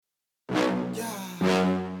What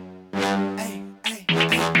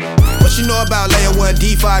you know about layer 1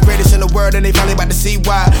 DeFi, greatest in the world, and they finally about to see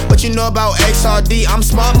why. What you know about XRD, I'm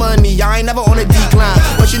smart money, I ain't never on a decline.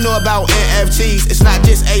 What you know about NFTs, it's not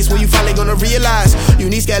just Ace, when you finally gonna realize you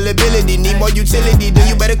need scalability, need more utility, then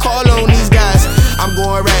you better call on these guys. I'm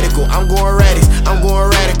going radical, I'm going radish, I'm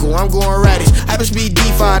going radical, I'm going radish. Hyperspeed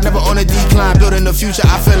DeFi, never on a decline, building the future,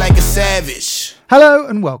 I feel like a savage. Hello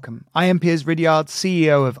and welcome. I am Piers Ridyard,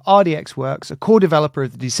 CEO of RDX Works, a core developer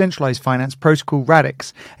of the decentralized finance protocol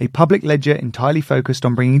Radix, a public ledger entirely focused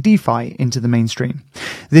on bringing DeFi into the mainstream.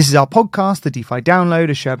 This is our podcast, The DeFi Download,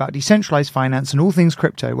 a show about decentralized finance and all things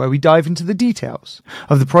crypto, where we dive into the details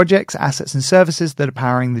of the projects, assets and services that are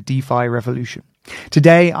powering the DeFi revolution.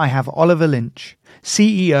 Today, I have Oliver Lynch,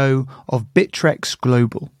 CEO of Bittrex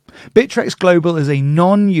Global. Bittrex Global is a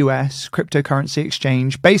non-US cryptocurrency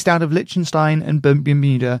exchange based out of Liechtenstein and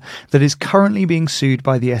Bermuda that is currently being sued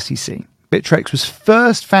by the SEC. Bittrex was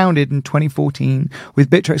first founded in 2014, with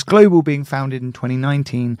Bittrex Global being founded in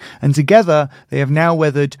 2019, and together they have now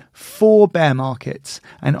weathered 4 bear markets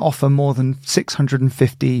and offer more than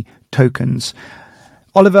 650 tokens.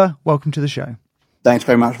 Oliver, welcome to the show. Thanks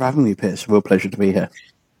very much for having me, Piers. Real pleasure to be here.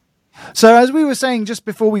 So, as we were saying just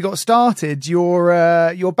before we got started,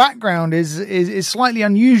 your background is slightly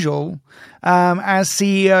unusual. As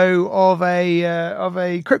CEO of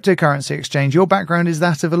a cryptocurrency exchange, your background is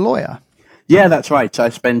that of a lawyer. Yeah, that's right. I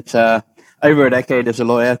spent over a decade as a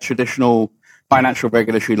lawyer, traditional financial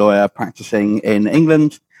regulatory lawyer, practicing in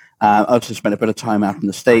England. I also spent a bit of time out in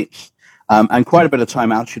the States, and quite a bit of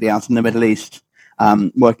time actually out in the Middle East,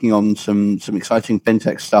 working on some exciting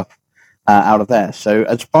fintech stuff. Out of there. So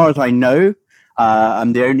as far as I know,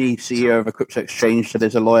 I'm the only CEO of a crypto exchange that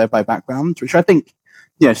is a lawyer by background, which I think,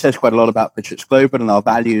 says quite a lot about Bittrex Global and our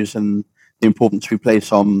values and the importance we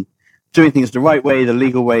place on doing things the right way, the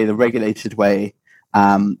legal way, the regulated way.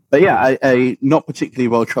 But yeah, a not particularly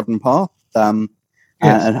well-trodden path, and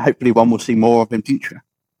hopefully one we'll see more of in future.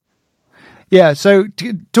 Yeah. So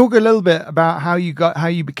talk a little bit about how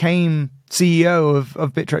you became CEO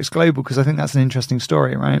of Bittrex Global, because I think that's an interesting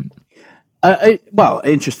story, right? Well,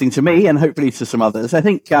 interesting to me and hopefully to some others. I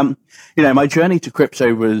think, my journey to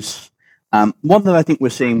crypto was one that I think we're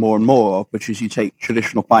seeing more and more of, which is you take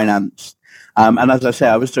traditional finance. And as I say,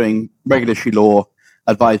 I was doing regulatory law,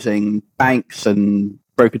 advising banks and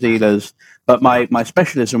broker-dealers, but my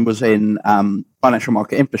specialism was in financial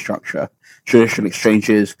market infrastructure, traditional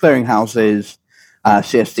exchanges, clearinghouses,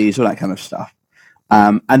 CSDs, all that kind of stuff.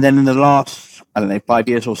 And then in the last, 5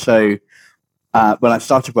 years or so, when I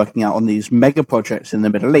started working out on these mega projects in the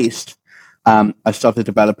Middle East, I started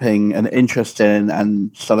developing an interest in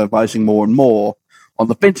and started advising more and more on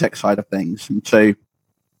the fintech side of things. And so,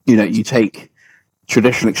 you take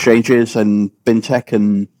traditional exchanges and fintech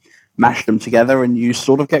and mash them together and you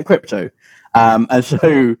sort of get crypto. And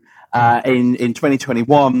so in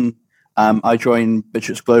 2021, I joined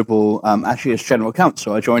Bittrex Global actually as general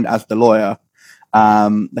counsel. I joined as the lawyer,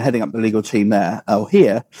 heading up the legal team there,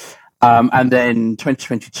 here. And then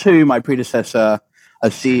 2022, my predecessor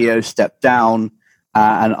as CEO stepped down,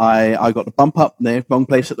 and I got the bump up in the wrong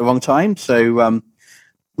place at the wrong time. So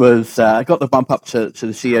I got the bump up to the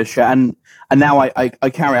CEO chair, and now I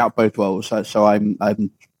carry out both roles. So I'm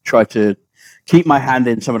trying to keep my hand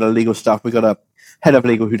in some of the legal stuff. We've got a head of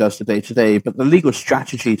legal who does the day-to-day, but the legal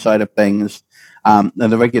strategy side of things, and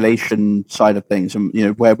the regulation side of things, and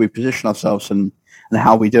where we position ourselves and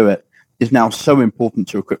how we do it, is now so important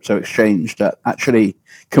to a crypto exchange that actually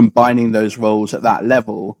combining those roles at that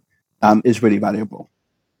level is really valuable.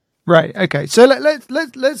 Right. Okay. So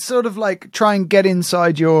let's sort of like try and get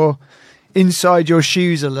inside your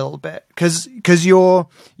shoes a little bit, because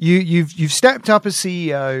you've stepped up as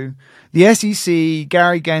CEO. The SEC,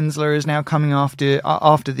 Gary Gensler, is now coming after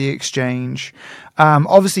the exchange.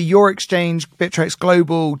 Obviously, your exchange, Bittrex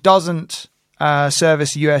Global, doesn't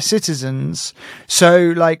service US citizens.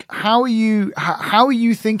 So like, how are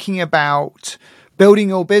you thinking about building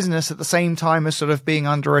your business at the same time as sort of being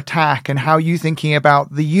under attack, and how are you thinking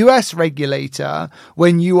about the US regulator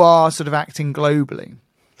when you are sort of acting globally?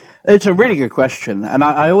 It's a really good question. And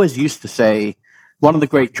I always used to say one of the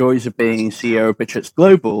great joys of being CEO of Bittrex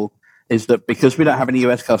Global is that because we don't have any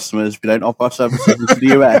US customers, we don't offer our services into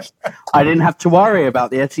the US, I didn't have to worry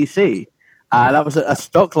about the SEC. That was a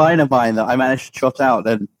stock line of mine that I managed to trot out,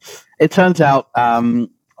 and it turns out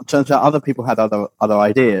other people had other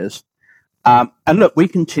ideas. And look, we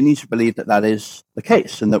continue to believe that is the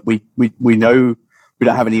case, and that we know we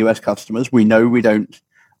don't have any US customers. We know we don't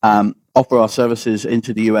offer our services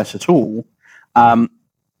into the US at all.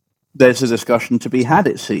 there's a discussion to be had,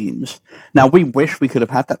 it seems. Now, we wish we could have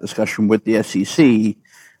had that discussion with the SEC,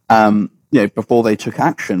 before they took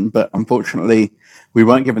action, but unfortunately, we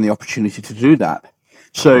weren't given the opportunity to do that.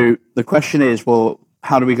 So the question is, well,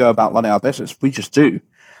 how do we go about running our business? We just do.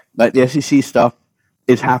 Like, the SEC stuff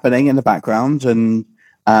is happening in the background, and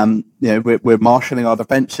we're marshalling our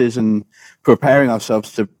defenses and preparing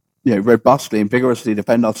ourselves to robustly and vigorously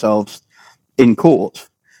defend ourselves in court.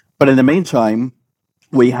 But in the meantime,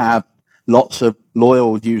 we have lots of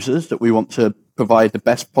loyal users that we want to provide the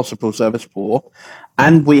best possible service for.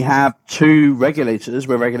 And we have two regulators.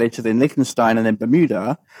 We're regulated in Liechtenstein and in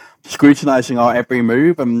Bermuda, scrutinizing our every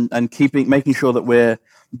move and making sure that we're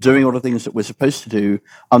doing all the things that we're supposed to do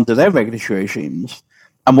under their regulatory regimes.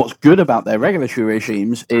 And what's good about their regulatory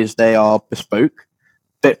regimes is they are bespoke,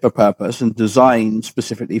 fit for purpose, and designed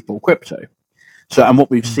specifically for crypto. So, and what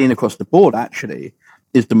we've seen across the board actually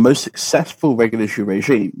is the most successful regulatory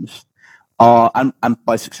regimes are, and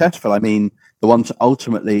by successful I mean the ones that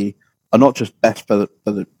ultimately are not just best for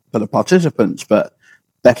the participants, but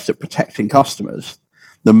best at protecting customers.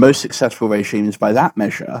 The most successful regimes by that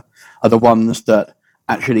measure are the ones that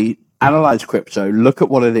actually analyze crypto, look at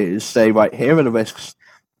what it is, say, right, here are the risks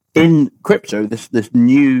in crypto, this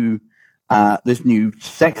new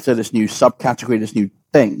sector, this new subcategory, this new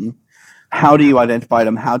thing. How do you identify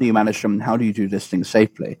them? How do you manage them? How do you do this thing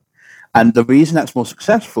safely? And the reason that's more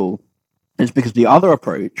successful is because the other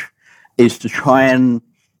approach is to try and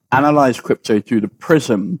analyze crypto through the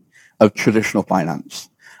prism of traditional finance.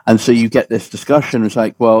 And so you get this discussion. It's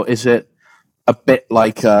like, well, is it a bit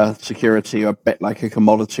like a security or a bit like a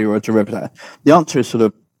commodity or a derivative? The answer is sort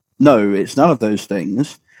of no, it's none of those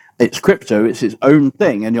things. It's crypto. It's its own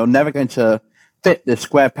thing. And you're never going to fit this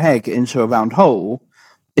square peg into a round hole,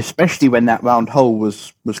 especially when that round hole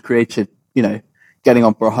was created, getting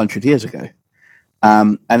on for 100 years ago.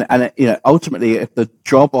 Ultimately, if the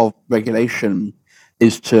job of regulation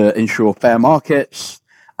is to ensure fair markets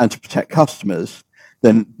and to protect customers,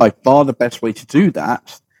 then by far the best way to do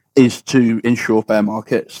that is to ensure fair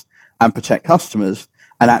markets and protect customers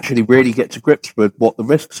and actually really get to grips with what the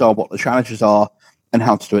risks are, what the challenges are, and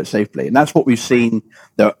how to do it safely. And that's what we've seen.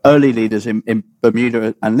 There are early leaders in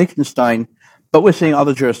Bermuda and Liechtenstein, but we're seeing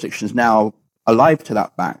other jurisdictions now alive to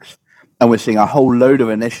that fact. And we're seeing a whole load of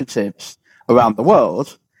initiatives around the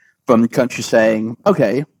world from countries saying,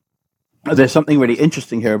 okay, there's something really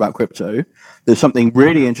interesting here about crypto. There's something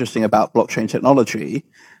really interesting about blockchain technology.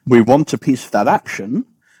 We want a piece of that action,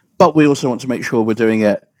 but we also want to make sure we're doing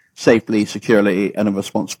it safely, securely, and in a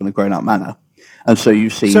responsible and grown-up manner. And so you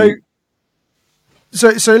see...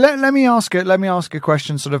 So let me ask a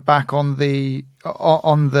question sort of back on the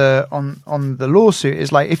lawsuit.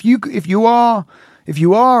 Is like if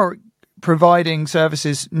you are providing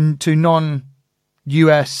services to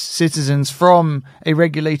non-US citizens from a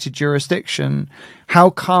regulated jurisdiction, how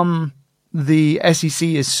come the SEC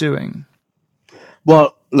is suing?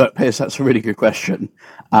 Well, look, Piers, that's a really good question.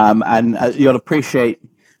 And you'll appreciate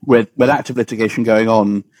with active litigation going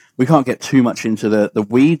on, we can't get too much into the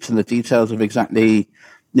weeds and the details of exactly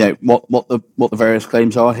what the various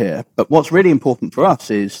claims are here. But what's really important for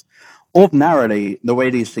us is ordinarily the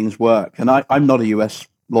way these things work. And I'm not a US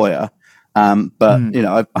lawyer,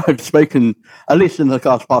 but I've spoken, at least in the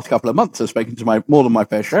past couple of months, I've spoken to more than my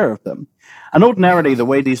fair share of them. And ordinarily the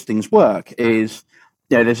way these things work is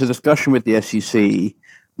there's a discussion with the SEC.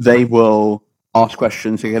 They will ask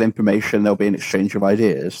questions, they get information, there'll be an exchange of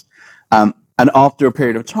ideas. And after a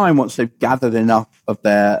period of time, once they've gathered enough of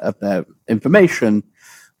their information,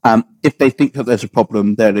 if they think that there's a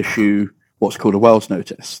problem, they'll issue what's called a Wells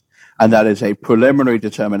notice. And that is a preliminary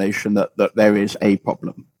determination that there is a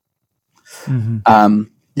problem. Mm-hmm.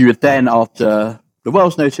 You would then, after the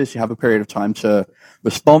Wells notice, you have a period of time to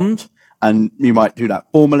respond, and you might do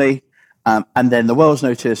that formally. And then the Wells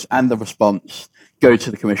notice and the response go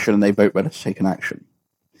to the commission, and they vote whether to take an action.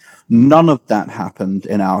 None of that happened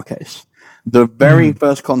in our case. The very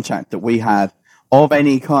first contact that we had of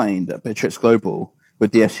any kind at Bittrex Global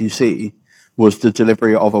with the SEC was the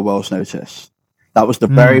delivery of a Wells notice. That was the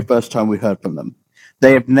very first time we heard from them.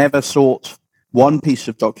 They have never sought one piece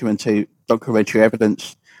of documentary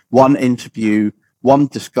evidence, one interview, one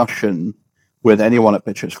discussion with anyone at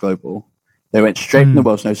Bittrex Global. They went straight from the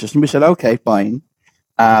Wells notice, and we said, okay, fine.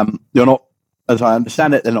 You're not, as I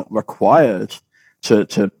understand it, they're not required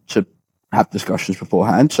to have discussions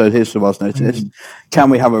beforehand. So here's the Wells notice. Can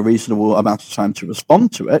we have a reasonable amount of time to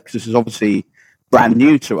respond to it? Because this is obviously brand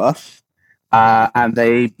new to us. And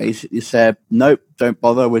they basically said, nope, don't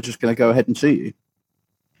bother. We're just going to go ahead and sue you.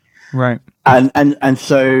 Right. And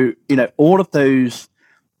so, all of those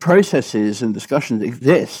processes and discussions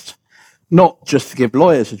exist not just to give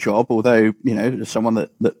lawyers a job, although, as someone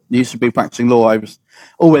that used to be practicing law, I was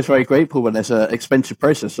always very grateful when there's an expensive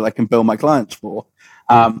process that I can bill my clients for.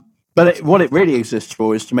 But what it really exists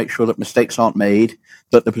for is to make sure that mistakes aren't made,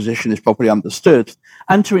 that the position is properly understood,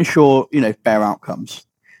 and to ensure, fair outcomes.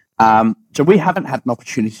 So we haven't had an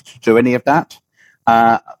opportunity to do any of that.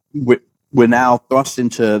 We're now thrust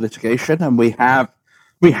into litigation, and we have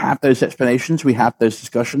those explanations, we have those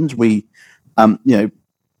discussions, we,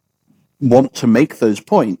 want to make those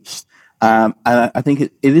points. And I think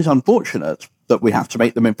it is unfortunate that we have to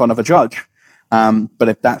make them in front of a judge. But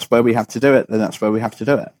if that's where we have to do it, then that's where we have to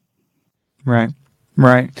do it. Right.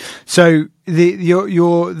 So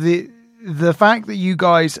the fact that you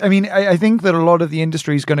guys, I think that a lot of the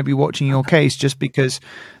industry is going to be watching your case just because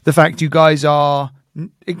the fact you guys are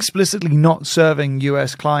explicitly not serving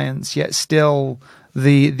US clients, yet still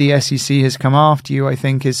the SEC has come after you, I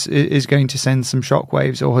think is going to send some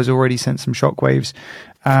shockwaves, or has already sent some shockwaves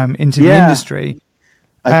into the industry.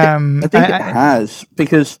 I think it has,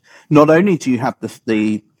 because not only do you have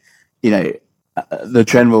the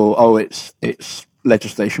general, it's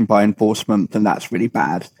legislation by enforcement, and that's really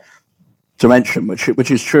bad to mention, which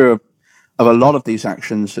is true of a lot of these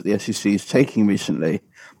actions that the SEC is taking recently.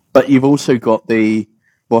 But you've also got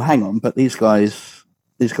hang on, but these guys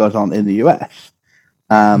aren't in the US.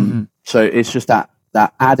 So it's just that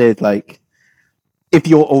added, if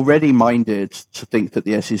you're already minded to think that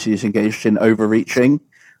the SEC is engaged in overreaching,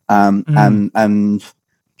 and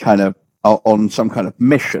kind of on some kind of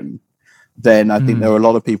mission, then I think there are a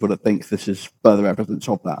lot of people that think this is further evidence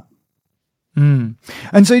of that. And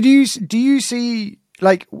so do you see,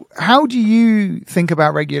 how do you think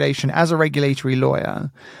about regulation as a regulatory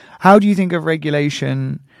lawyer? How do you think of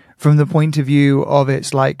regulation from the point of view of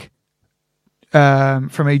its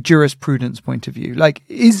from a jurisprudence point of view?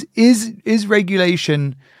 Is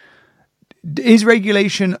regulation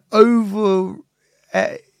over?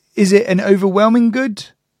 Is it an overwhelming good,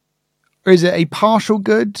 or is it a partial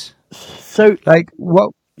good? So,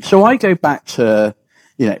 what? So I go back to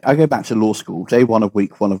law school, day one of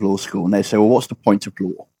week one of law school, and they say, well, what's the point of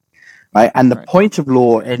law? Right. And the point of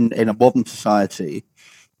law in a modern society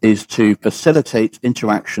is to facilitate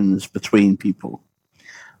interactions between people.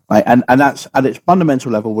 Right. And that's at its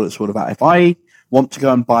fundamental level what it's all about. If I want to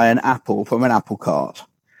go and buy an apple from an apple cart,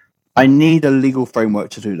 I need a legal framework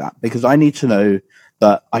to do that, because I need to know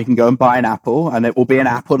that I can go and buy an apple and it will be an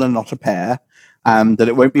apple and not a pear, that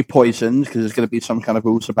it won't be poisoned because there's going to be some kind of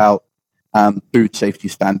rules about food safety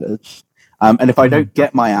standards. And if I don't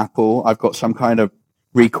get my apple, I've got some kind of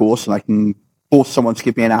recourse and I can force someone to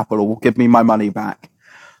give me an apple or give me my money back.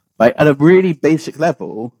 Right? At a really basic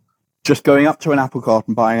level, just going up to an apple cart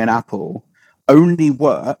and buying an apple only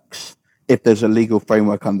works if there's a legal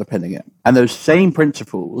framework underpinning it. And those same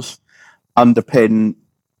principles underpin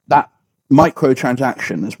that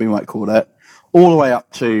microtransaction, as we might call it, all the way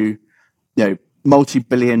up to,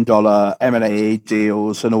 multi-billion-dollar M&A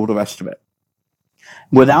deals and all the rest of it.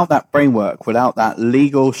 Without that framework, without that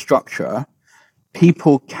legal structure,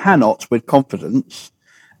 people cannot, with confidence,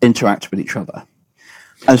 interact with each other.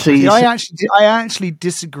 And so I actually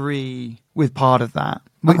disagree with part of that,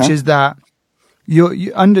 which is that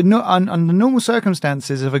you under normal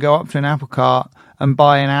circumstances, if I go up to an apple cart and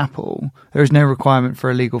buy an apple, there is no requirement for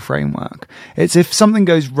a legal framework. It's if something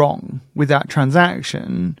goes wrong with that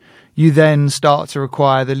transaction, you then start to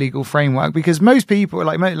require the legal framework, because most people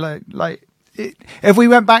if we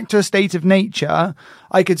went back to a state of nature,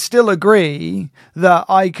 I could still agree that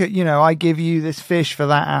I give you this fish for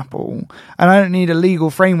that apple, and I don't need a legal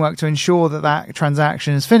framework to ensure that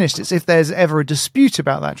transaction is finished. It's if there's ever a dispute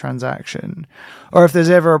about that transaction, or if there's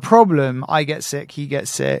ever a problem, I get sick, he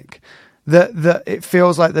gets sick, that it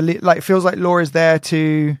feels like law is there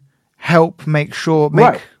to help make sure.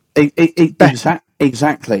 Right.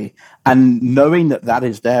 Exactly. And knowing that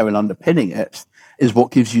is there and underpinning it is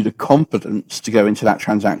what gives you the confidence to go into that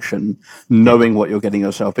transaction, knowing what you're getting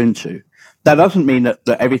yourself into. That doesn't mean that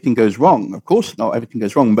everything goes wrong. Of course not, everything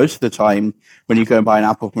goes wrong. Most of the time, when you go and buy an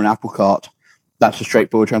apple from an apple cart, that's a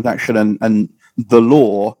straightforward transaction, and the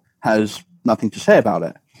law has nothing to say about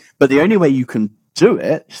it. But the only way you can do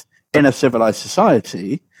it in a civilized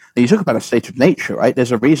society, and you talk about a state of nature, right?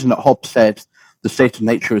 There's a reason that Hobbes said the state of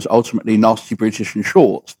nature is ultimately nasty, brutish, and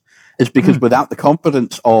short, is because without the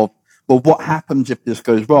confidence of, well, what happens if this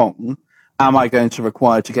goes wrong? Am I going to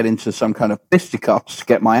require to get into some kind of fisticuffs to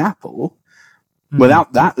get my apple?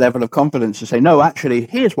 Without that level of confidence to say, no, actually,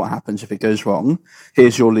 here's what happens if it goes wrong.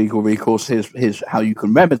 Here's your legal recourse. Here's how you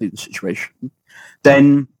can remedy the situation.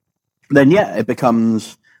 Then yeah, it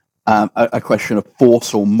becomes a question of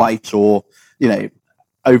force or might or,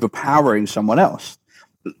 overpowering someone else.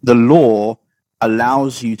 The law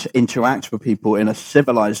allows you to interact with people in a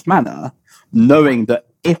civilized manner, knowing that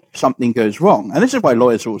if something goes wrong, and this is why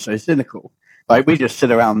lawyers are also cynical, right? We just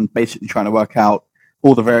sit around basically trying to work out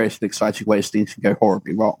all the various and exciting ways things can go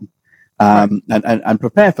horribly wrong, and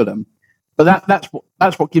prepare for them. But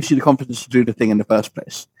that's what gives you the confidence to do the thing in the first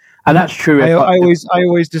place. And that's true. I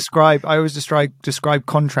always describe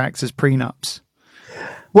contracts as prenups.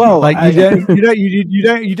 Well, like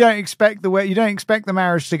you don't expect the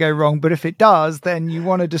marriage to go wrong, but if it does, then you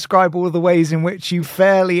want to describe all the ways in which you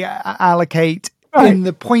fairly allocate in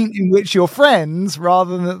the point in which you're friends,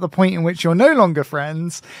 rather than at the point in which you're no longer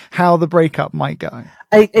friends, how the breakup might go.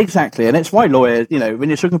 Exactly, and it's why lawyers, when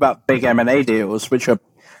you're talking about big M&A deals, which are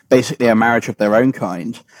basically a marriage of their own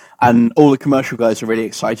kind, and all the commercial guys are really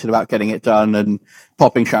excited about getting it done and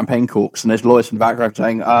popping champagne corks, and there's lawyers in the background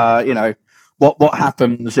saying, what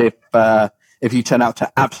happens if you turn out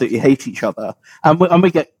to absolutely hate each other? And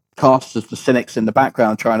we get cast as the cynics in the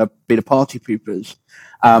background trying to be the party poopers.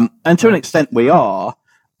 And to an extent we are,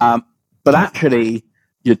 but actually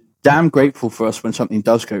you're damn grateful for us when something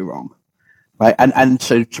does go wrong, right? And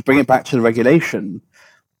so to bring it back to the regulation,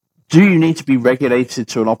 do you need to be regulated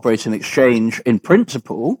to operate an exchange in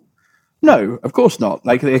principle? No, of course not.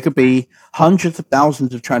 Like, there could be hundreds of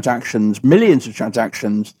thousands of transactions, millions of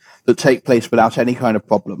transactions that take place without any kind of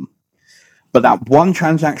problem. But that one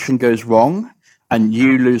transaction goes wrong and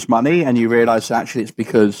you lose money, and you realize that actually it's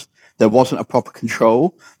because there wasn't a proper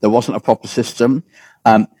control, there wasn't a proper system.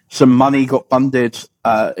 Some money got funded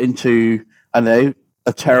into a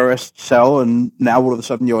terrorist cell, and now all of a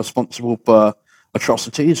sudden you're responsible for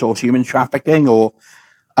atrocities or human trafficking or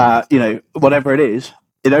whatever it is.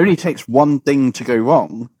 It only takes one thing to go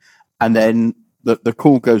wrong, and then the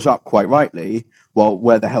call goes up quite rightly. Well,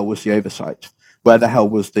 where the hell was the oversight? Where the hell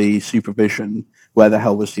was the supervision? Where the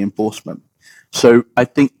hell was the enforcement? So I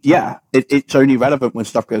think, it's only relevant when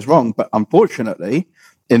stuff goes wrong. But unfortunately,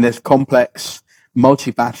 in this complex,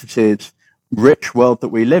 multifaceted, rich world that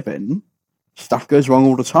we live in, stuff goes wrong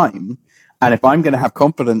all the time. And if I'm going to have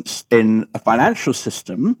confidence in a financial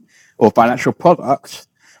system or financial product,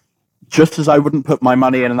 just as I wouldn't put my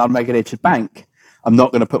money in an unregulated bank, I'm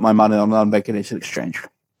not going to put my money on an unregulated exchange.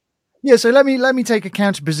 Yeah, so let me take a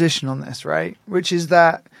counter position on this, right? Which is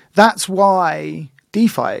that's why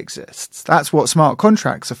DeFi exists. That's what smart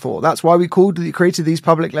contracts are for. That's why we created these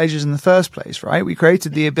public ledgers in the first place, right? We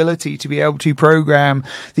created the ability to be able to program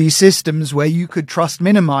these systems where you could trust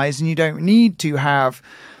minimize, and you don't need to have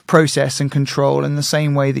process and control in the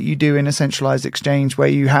same way that you do in a centralized exchange, where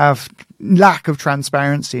you have lack of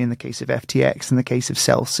transparency in the case of FTX, in the case of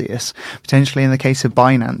Celsius, potentially in the case of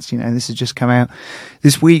Binance. This has just come out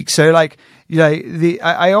this week. So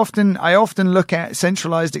I often look at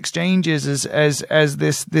centralized exchanges as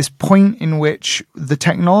this point in which the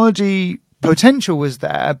technology potential was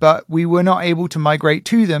there, but we were not able to migrate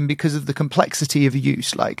to them because of the complexity of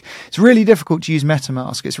use. Like, it's really difficult to use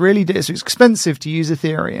MetaMask. It's expensive to use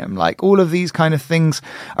Ethereum. Like, all of these kind of things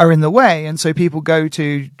are in the way. And so people go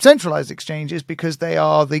to centralized exchanges because they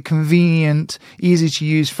are the convenient, easy to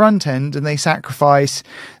use front end, and they sacrifice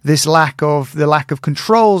this lack of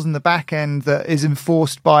controls in the back end that is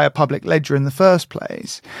enforced by a public ledger in the first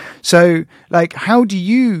place. So, how do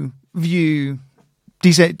you view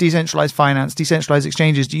decentralized finance, decentralized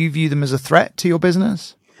exchanges? Do you view them as a threat to your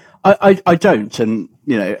business? I don't, and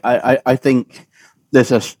I think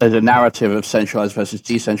there's a narrative of centralized versus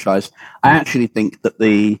decentralized. I actually think that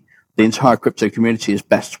the entire crypto community is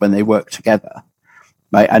best when they work together,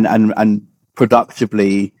 right? And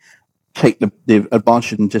productively take the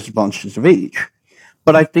advantages and disadvantages of each.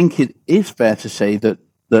 But I think it is fair to say that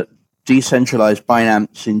decentralized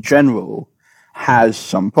finance in general has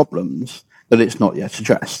some problems that it's not yet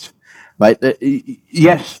addressed, right?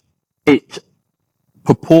 Yes, it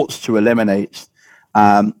purports to eliminate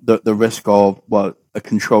the risk of, a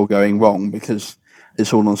control going wrong because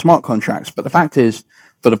it's all on smart contracts. But the fact is,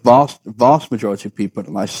 for the vast majority of people,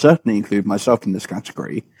 and I certainly include myself in this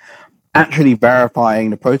category, actually verifying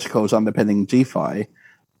the protocols underpinning DeFi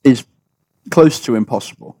is close to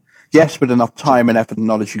impossible. Yes, with enough time and effort and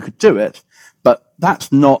knowledge, you could do it, but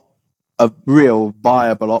that's not a real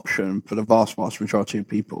viable option for the vast majority of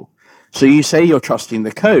people. So you say you're trusting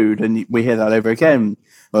the code, and we hear that over again,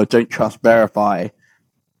 well, don't trust, verify.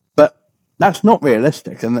 But that's not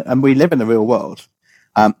realistic, and we live in the real world.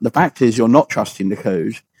 The fact is, you're not trusting the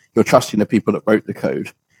code, you're trusting the people that wrote the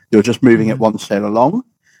code. You're just moving it one step along,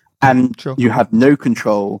 and you have no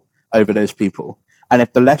control over those people. And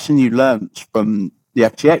if the lesson you learnt from the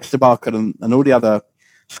FTX debacle and all the other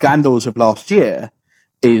scandals of last year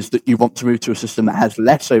is that you want to move to a system that has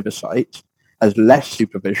less oversight, has less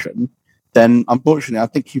supervision, then unfortunately, I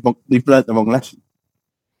think you've learned the wrong lesson.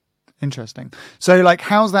 Interesting. So, like,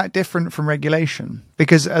 how's that different from regulation?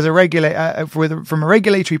 Because as a from a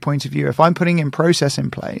regulatory point of view, if I'm putting in process in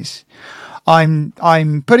place, I'm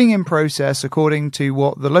putting in process according to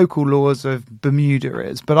what the local laws of Bermuda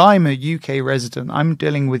is, but I'm a UK resident. I'm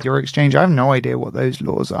dealing with your exchange. I have no idea what those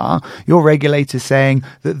laws are. Your regulator's saying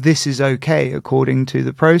that this is okay according to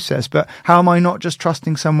the process, but how am I not just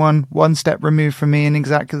trusting someone one step removed from me in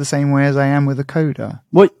exactly the same way as I am with a coder?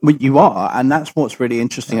 Well, you are, and that's what's really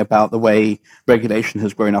interesting about the way regulation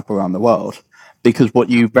has grown up around the world, because what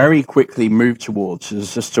you very quickly move towards is a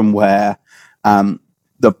system where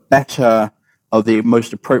the better or the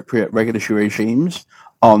most appropriate regulatory regimes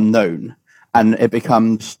are known, and it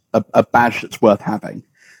becomes a badge that's worth having,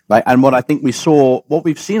 right? And what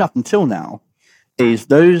we've seen up until now is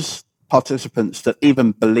those participants that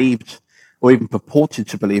even believed or even purported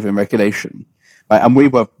to believe in regulation, right? And we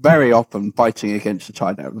were very often fighting against the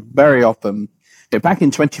tide. Very often, back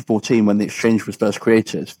in 2014 when the exchange was first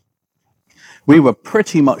created, we were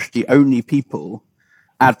pretty much the only people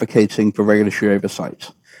advocating for regulatory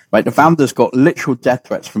oversight. Right, the founders got literal death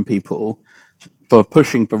threats from people for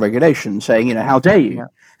pushing for regulation, saying, how dare you? Yeah.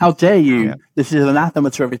 How dare you? Yeah. This is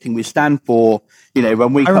anathema to everything we stand for.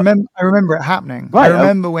 When we I remember it happening. Right, I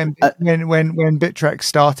remember when Bittrex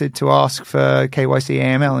started to ask for KYC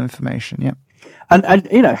AML information. Yeah, and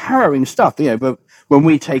harrowing stuff. But when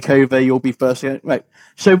we take over, you'll be first. Right.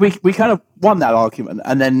 So we kind of won that argument,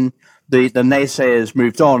 and then the naysayers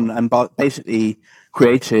moved on and basically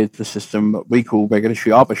created the system that we call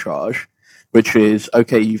regulatory arbitrage, which is,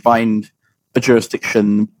 okay, you find a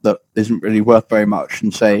jurisdiction that isn't really worth very much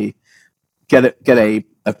and say, get a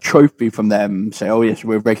trophy from them, say, oh yes,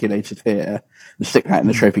 we're regulated here, and stick that in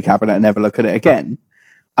the trophy cabinet and never look at it again.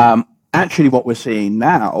 Actually, what we're seeing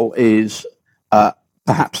now is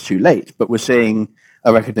perhaps too late, but we're seeing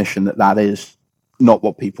a recognition that is not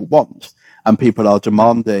what people want, and people are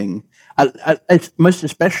demanding, most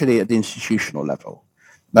especially at the institutional level.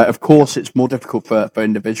 But of course, it's more difficult for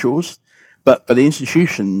individuals, but for the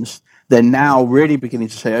institutions, they're now really beginning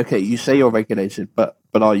to say, okay, you say you're regulated, but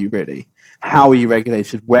are you really? How are you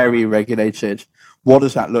regulated? Where are you regulated? What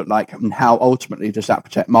does that look like? And how ultimately does that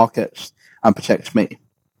protect markets and protect me?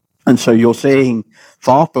 And so you're seeing,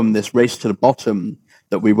 far from this race to the bottom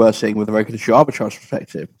that we were seeing with a regulatory arbitrage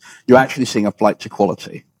perspective, you're actually seeing a flight to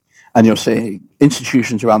quality. And you're seeing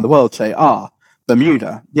institutions around the world say,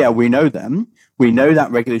 Bermuda, yeah, we know them. We know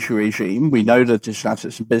that regulatory regime. We know the Digital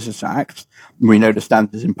Assets and Business Act. We know the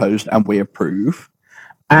standards imposed and we approve.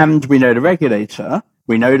 And we know the regulator.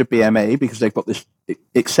 We know the BMA because they've got this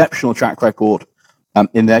exceptional track record,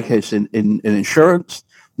 in their case, in insurance,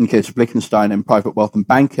 in the case of Liechtenstein in private wealth and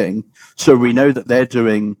banking. So we know that they're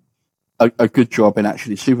doing a good job in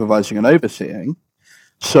actually supervising and overseeing.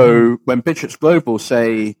 So when Bittrex Global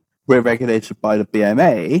say we're regulated by the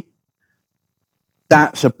BMA,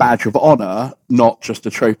 that's a badge of honor, not just a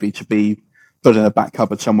trophy to be put in a back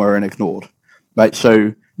cupboard somewhere and ignored, right?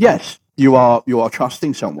 So yes, you are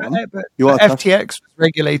trusting someone. But FTX was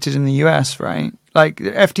regulated in the US, right? Like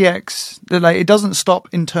FTX, it doesn't stop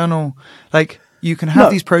internal. Like you can have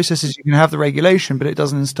these processes, you can have the regulation, but it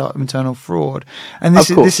doesn't stop internal fraud. And this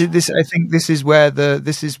is I think this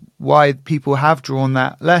is why people have drawn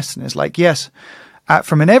that lesson. It's like, yes,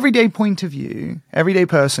 from an everyday point of view, everyday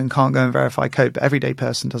person can't go and verify code, but everyday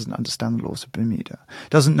person doesn't understand the laws of Bermuda,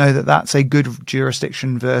 doesn't know that that's a good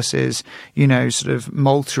jurisdiction versus, sort of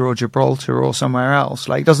Malta or Gibraltar or somewhere else.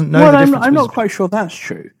 Like, doesn't know the difference. I'm not quite sure that's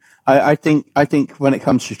true. I think when it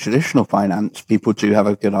comes to traditional finance, people do have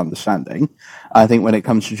a good understanding. I think when it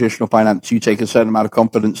comes to traditional finance, you take a certain amount of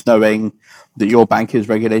confidence knowing that your bank is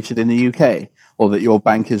regulated in the UK or that your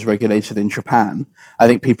bank is regulated in Japan. I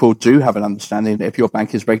think people do have an understanding that if your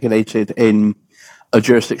bank is regulated in a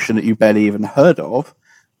jurisdiction that you barely even heard of,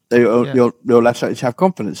 you're less likely to have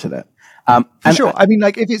confidence in it. For sure. I mean,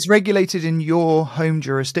 like if it's regulated in your home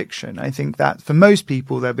jurisdiction, I think that for most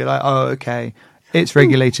people, they'll be like, oh, okay, it's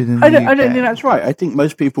regulated in the UK. I don't think that's right. I think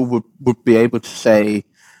most people would be able to say,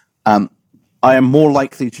 I am more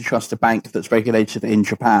likely to trust a bank that's regulated in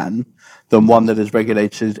Japan than one that is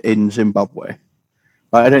regulated in Zimbabwe.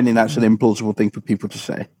 I don't think that's an implausible thing for people to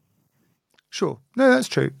say. Sure. No, that's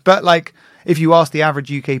true. But like, if you ask the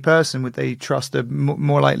average UK person, would they trust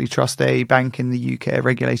more likely trust a bank in the UK,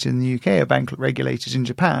 regulated in the UK, a bank regulated in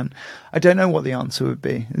Japan? I don't know what the answer would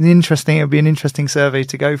be. It would be an interesting survey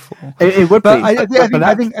to go for. It would but be.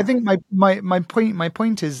 I think my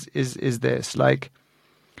point is this. Like,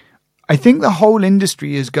 I think the whole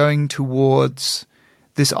industry is going towards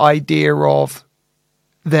this idea of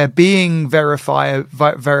there being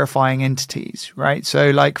verifying entities, right?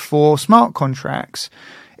 So like for smart contracts,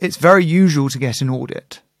 it's very usual to get an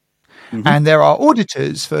audit. Mm-hmm. And there are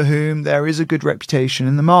auditors for whom there is a good reputation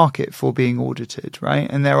in the market for being audited, right?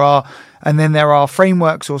 And then there are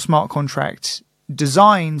frameworks or smart contract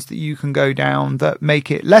designs that you can go down that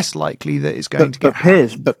make it less likely that it's going to get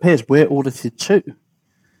hacked. But Piers, we're audited too,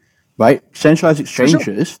 right? Centralized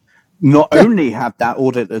exchanges not only have that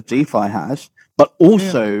audit that DeFi has, but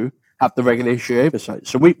also have the regulatory oversight.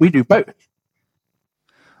 So we do both.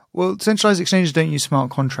 Well, centralized exchanges don't use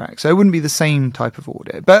smart contracts, so it wouldn't be the same type of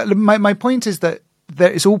audit. But my point is that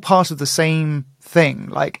it's all part of the same thing.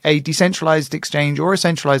 Like a decentralized exchange or a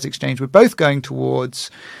centralized exchange, we're both going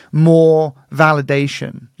towards more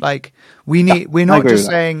validation. Like we're not just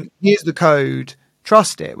saying, here's the code,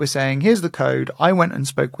 trust it. We're saying, here's the code. I went and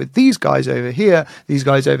spoke with these guys over here. These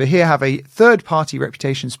guys over here have a third-party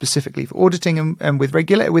reputation specifically for auditing, and with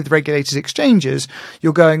regulated exchanges,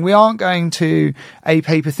 you're going, we aren't going to a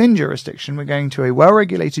paper-thin jurisdiction. We're going to a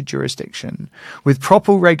well-regulated jurisdiction with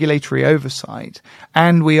proper regulatory oversight.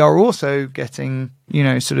 And we are also getting,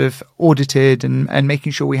 sort of audited and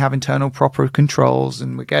making sure we have internal proper controls,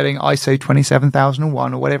 and we're getting ISO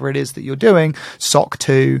 27001 or whatever it is that you're doing, SOC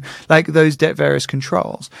 2, like those various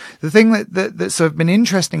controls. The thing that's sort of been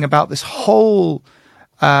interesting about this whole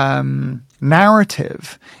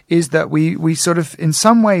narrative is that we sort of, in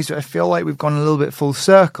some ways, I feel like we've gone a little bit full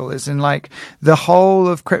circle, as in like the whole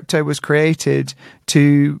of crypto was created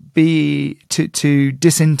to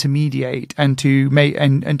disintermediate and to make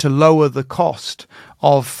and to lower the cost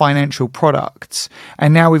of financial products.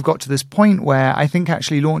 And now we've got to this point where I think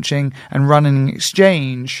actually launching and running an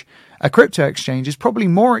exchange, a crypto exchange, is probably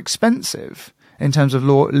more expensive in terms of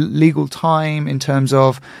legal time, in terms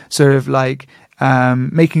of sort of like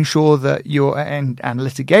making sure that you're and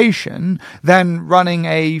litigation, than running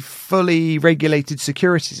a fully regulated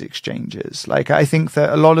securities exchanges. Like I think that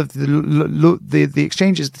a lot of the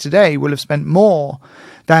exchanges today will have spent more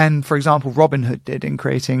than, for example, Robinhood did in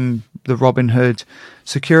creating the Robinhood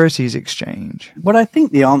Securities Exchange. Well, I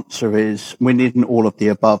think the answer is we need an all of the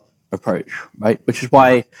above approach, right? Which is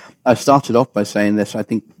why I started off by saying this. I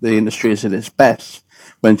think the industry is at its best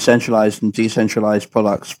when centralized and decentralized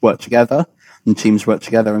products work together and teams work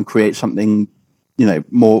together and create something,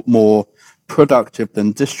 more productive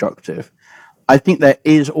than destructive. I think there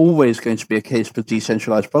is always going to be a case for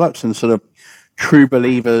decentralized products and sort of true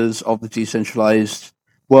believers of the decentralized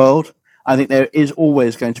world. I think there is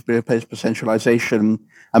always going to be a place for centralization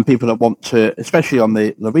and people that want to, especially on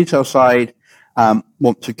the retail side,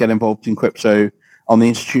 want to get involved in crypto. On the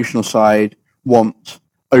institutional side, want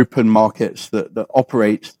open markets that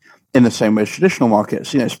operate in the same way as traditional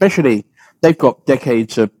markets. Especially they've got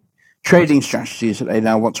decades of trading strategies that they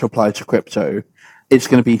now want to apply to crypto. It's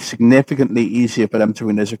going to be significantly easier for them to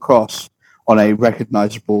win those across on a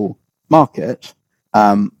recognizable market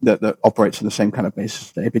that operates on the same kind of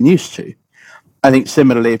basis they've been used to. I think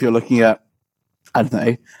similarly, if you're looking at,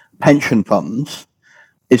 pension funds,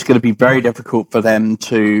 it's going to be very difficult for them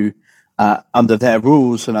to, under their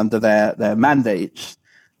rules and under their mandates,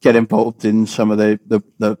 get involved in some of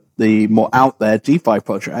the more out there DeFi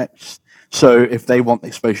projects. So if they want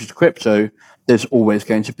exposure to crypto, there's always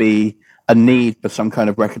going to be a need for some kind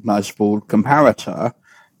of recognizable comparator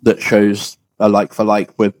that shows a like for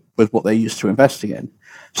like with what they're used to investing in.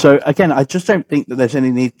 So again, I just don't think that there's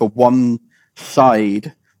any need for one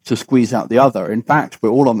side to squeeze out the other. In fact, we're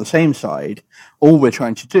all on the same side. All we're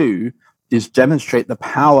trying to do is demonstrate the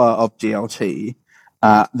power of DLT,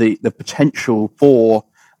 the potential for,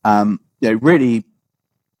 really,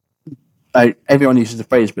 everyone uses the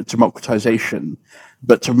phrase, but democratization,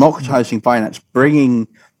 but democratizing finance, bringing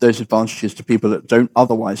those advantages to people that don't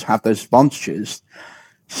otherwise have those advantages.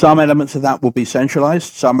 Some elements of that will be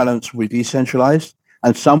centralized, some elements will be decentralized,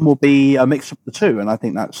 and some will be a mix of the two. And I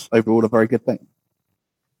think that's overall a very good thing.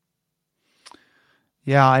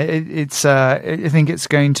 Yeah, I think it's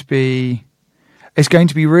going to be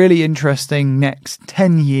really interesting next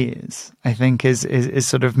 10 years. I think is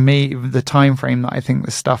sort of the time frame that I think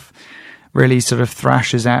this stuff really sort of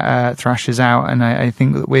thrashes out, and I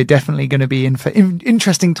think that we're definitely going to be in for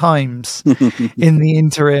interesting times in the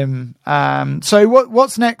interim. So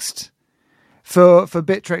what's next for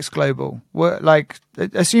Bittrex Global?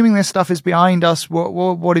 Assuming this stuff is behind us,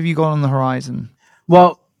 what have you got on the horizon?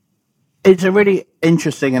 Well, it's a really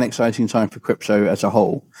interesting and exciting time for crypto as a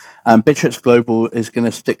whole. Bittrex Global is going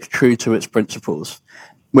to stick true to its principles.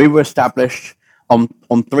 We were established on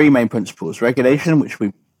three main principles: regulation, which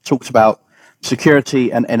we talked about,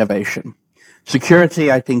 security, and innovation.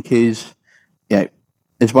 Security, I think, is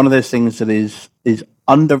It's one of those things that is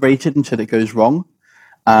underrated until it goes wrong.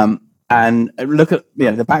 And look at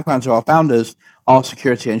the backgrounds of our founders are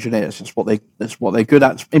security engineers. That's what they're good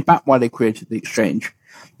at. In fact, why they created the exchange.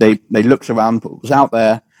 They looked around what was out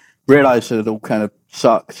there, realized that it all kind of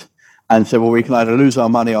sucked, and said, well, we can either lose our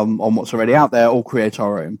money on what's already out there or create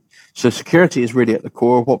our own. So security is really at the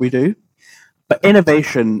core of what we do. But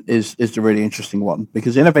innovation is the really interesting one,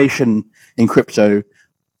 because innovation in crypto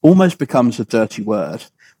almost becomes a dirty word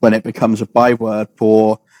when it becomes a byword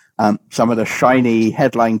for some of the shiny,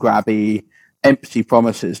 headline-grabby, empty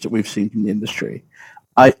promises that we've seen from the industry.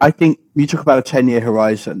 I think you talk about a 10-year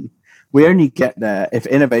horizon. We only get there if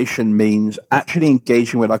innovation means actually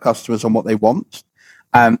engaging with our customers on what they want,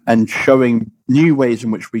 and showing new ways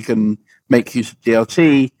in which we can make use of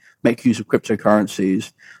DLT, make use of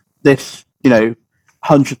cryptocurrencies. This,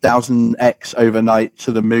 100,000x overnight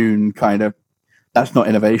to the moon kind of, that's not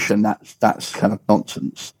innovation. That's kind of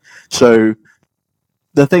nonsense. So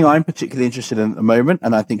the thing I'm particularly interested in at the moment,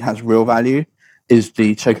 and I think has real value, is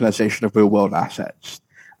the tokenization of real world assets.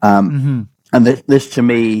 And this to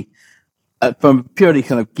me, from a purely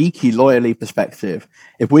kind of geeky, lawyerly perspective,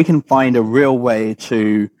 if we can find a real way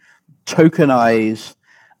to tokenize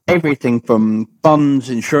everything from funds,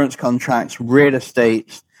 insurance contracts, real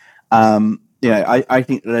estate, I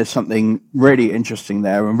think that there's something really interesting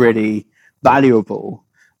there and really valuable.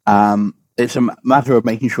 It's a matter of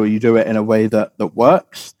making sure you do it in a way that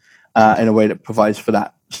works, in a way that provides for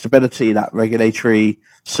that stability, that regulatory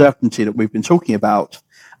certainty that we've been talking about,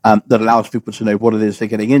 that allows people to know what it is they're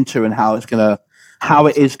getting into and how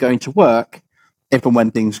it is going to work if and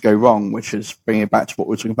when things go wrong, which is, bringing it back to what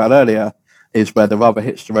we were talking about earlier, is where the rubber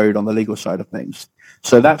hits the road on the legal side of things.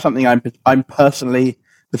 So that's something I'm personally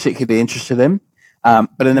particularly interested in.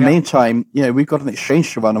 But in the meantime, we've got an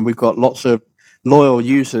exchange to run, and we've got lots of loyal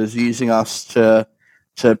users using us to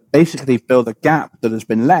basically fill the gap that has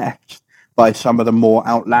been left by some of the more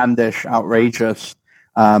outlandish, outrageous,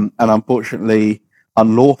 and unfortunately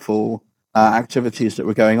unlawful activities that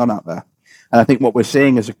were going on out there. And I think what we're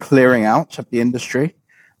seeing is a clearing out of the industry,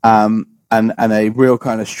 and a real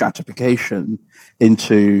kind of stratification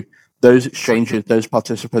into those exchanges, those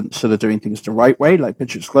participants that are doing things the right way, like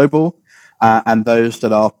Bittrex Global, and those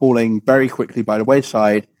that are falling very quickly by the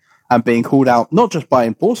wayside and being called out, not just by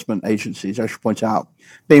enforcement agencies, I should point out,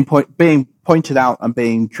 being pointed out and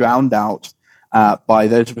being drowned out by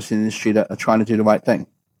those of us in the industry that are trying to do the right thing.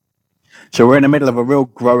 So we're in the middle of a real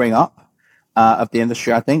growing up of the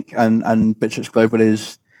industry, I think, and Bittrex Global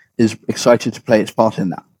is excited to play its part in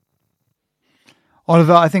that.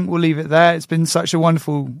 Oliver, I think we'll leave it there. It's been such a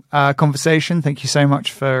wonderful conversation. Thank you so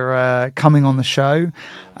much for coming on the show.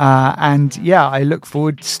 I look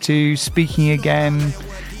forward to speaking again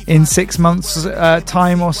in 6 months'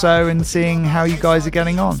 time or so and seeing how you guys are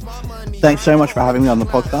getting on. Thanks so much for having me on the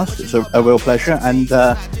podcast. It's a real pleasure. And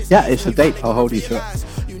it's a date. I'll hold you to it.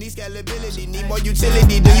 Need more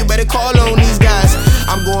utility, then you better call on these guys.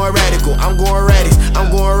 I'm going radical, I'm going radish,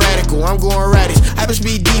 I'm going radical, I'm going radish.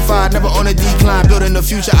 Hyperspeed DeFi, never on a decline. Building the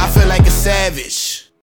future, I feel like a savage.